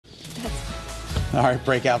All right,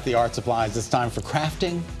 break out the art supplies. It's time for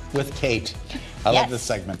crafting with Kate. I love this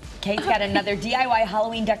segment. Kate's got another DIY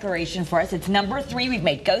Halloween decoration for us. It's number 3. We've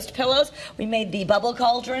made ghost pillows. We made the bubble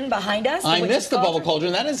cauldron behind us. I missed the bubble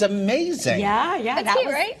cauldron. That is amazing. Yeah. That's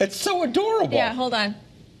cute, right? It's so adorable. Yeah, hold on.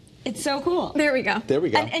 It's so cool. There we go. There we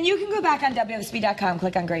go. And you can go back on WSB.com,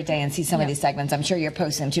 click on Great Day, and see some of these segments. I'm sure you're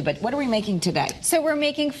posting them too. But what are we making today? So we're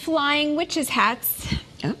making flying witches' hats.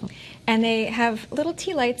 Oh. And they have little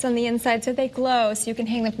tea lights on the inside so they glow, so you can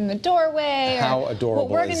hang them from the doorway. How adorable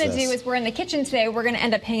What we're is going to this? do is we're in the kitchen today. We're going to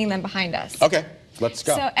end up hanging them behind us. Okay, let's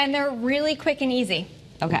go. So, and they're really quick and easy.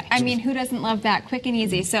 Okay. I mean, who doesn't love that? Quick and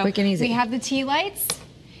easy. So Quick and easy. we have the tea lights.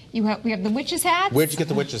 We have the witches' hats. Where'd you get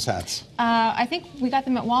the witches' hats? I think we got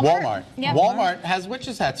them at Walmart. Walmart. Yep. Walmart has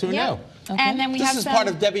witches' hats. Who knew? Okay. And then we This have is some, part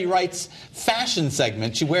of Debbie Wright's fashion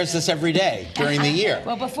segment. She wears this every day during the year.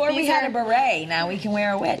 Well, before we had a beret, now we can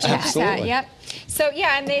wear a witch hat. Absolutely. Yep. So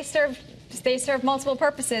yeah, and they serve multiple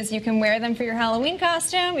purposes. You can wear them for your Halloween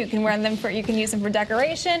costume. You can wear them you can use them for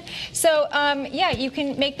decoration. So yeah, you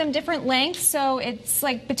can make them different lengths. So it's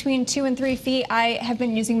like between 2 and 3 feet. I have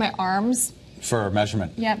been using my arms. For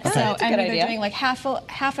measurement. Yep. Okay. So That's a I'm good either idea. doing like half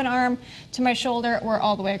an arm to my shoulder or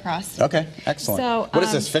all the way across. Okay, excellent. So, what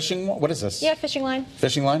is this, fishing? What is this? Yeah, fishing line.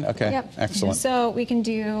 Fishing line? Okay, Yep. excellent. So we can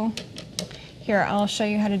do, here, I'll show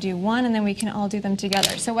you how to do one and then we can all do them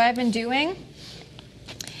together. So what I've been doing,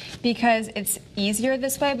 because it's easier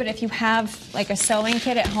this way, but if you have like a sewing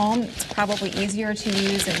kit at home, it's probably easier to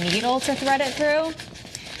use a needle to thread it through.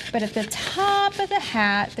 But at the top of the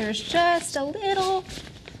hat, there's just a little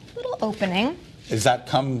opening. Is that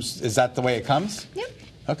the way it comes? Yep.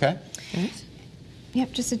 Okay.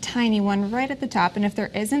 Yep, just a tiny one right at the top. And if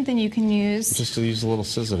there isn't, then you can use... Just to use a little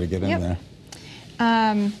scissor to get in there.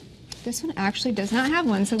 This one actually does not have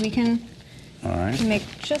one, so we can All right. make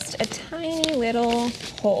just a tiny little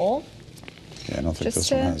hole, Yeah, I don't think Just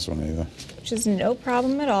this one to- has one either. which is no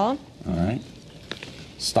problem at all. All right.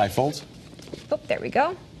 Stifled. Oh, there we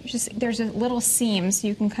go. There's a little seam, so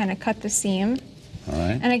you can kind of cut the seam. All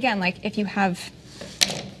right. And again, like if you have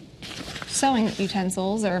sewing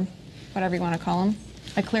utensils or whatever you want to call them,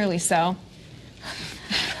 I clearly sew.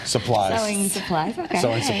 Supplies. Sewing supplies, okay.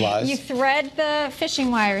 Sewing supplies. You thread the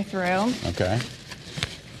fishing wire through, Okay.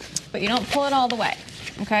 but you don't pull it all the way,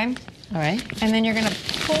 okay? All right. And then you're going to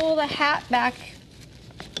pull the hat back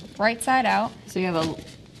right side out. So you have a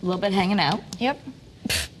little bit hanging out. Yep.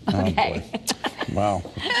 Okay. Wow.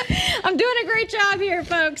 I'm doing a great job here,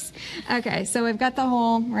 folks. Okay, so we've got the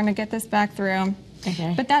hole. We're going to get this back through.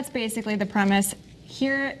 Okay. But that's basically the premise.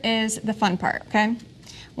 Here is the fun part, okay?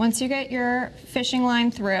 Once you get your fishing line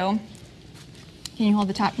through, can you hold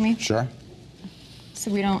the top for me? Sure. So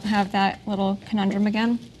we don't have that little conundrum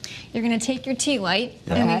again. You're going to take your tea light.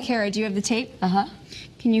 Yeah. And Okay. Kara, do you have the tape? Uh-huh.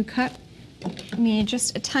 Can you cut me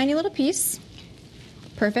just a tiny little piece?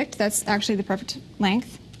 Perfect. That's actually the perfect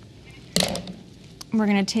length. We're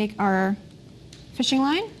going to take our fishing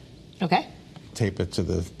line Okay. Tape it to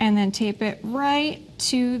the. and then tape it right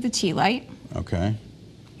to the tea light. Okay.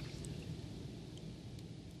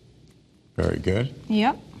 Very good.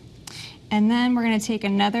 Yep. And then we're going to take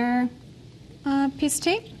another piece of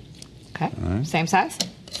tape. Okay. right. Same size?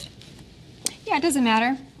 Yeah, it doesn't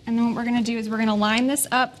matter. And then what we're going to do is we're going to line this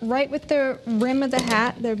up right with the rim of the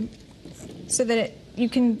hat so that you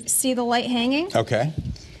can see the light hanging. Okay.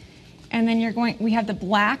 And then we have the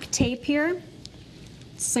black tape here.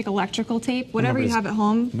 It's like electrical tape, whatever you have at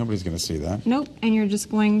home. Nobody's going to see that. Nope. And you're just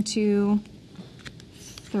going to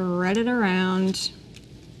thread it around.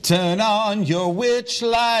 Turn on your witch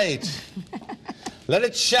light. Let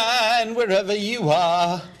it shine wherever you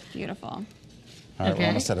are. Beautiful. All right, Okay. we're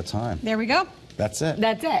almost out of time. There we go. That's it.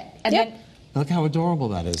 That's it. And Yep. then Look how adorable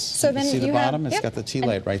that is. So you then see the you have- bottom? It's yep. got the tea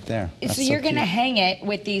light right there. That's so you're going to cute. hang it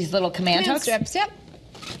with these little command Command hooks? strips, yep.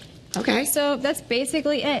 Okay. So that's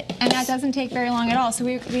basically it. And that doesn't take very long at all. So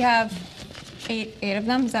we have eight of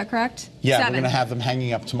them, is that correct? Yeah, 7. we're going to have them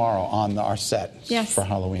hanging up tomorrow on our set Yes. for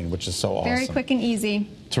Halloween, which is so awesome. Very quick and easy.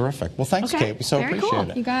 Terrific. Well, thanks, Okay. Kate. We so Very appreciate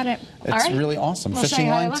cool. it. You got it. It's All right. really awesome. We'll show Fishing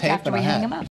you how they line, look tape, after and a we hang hat. them up.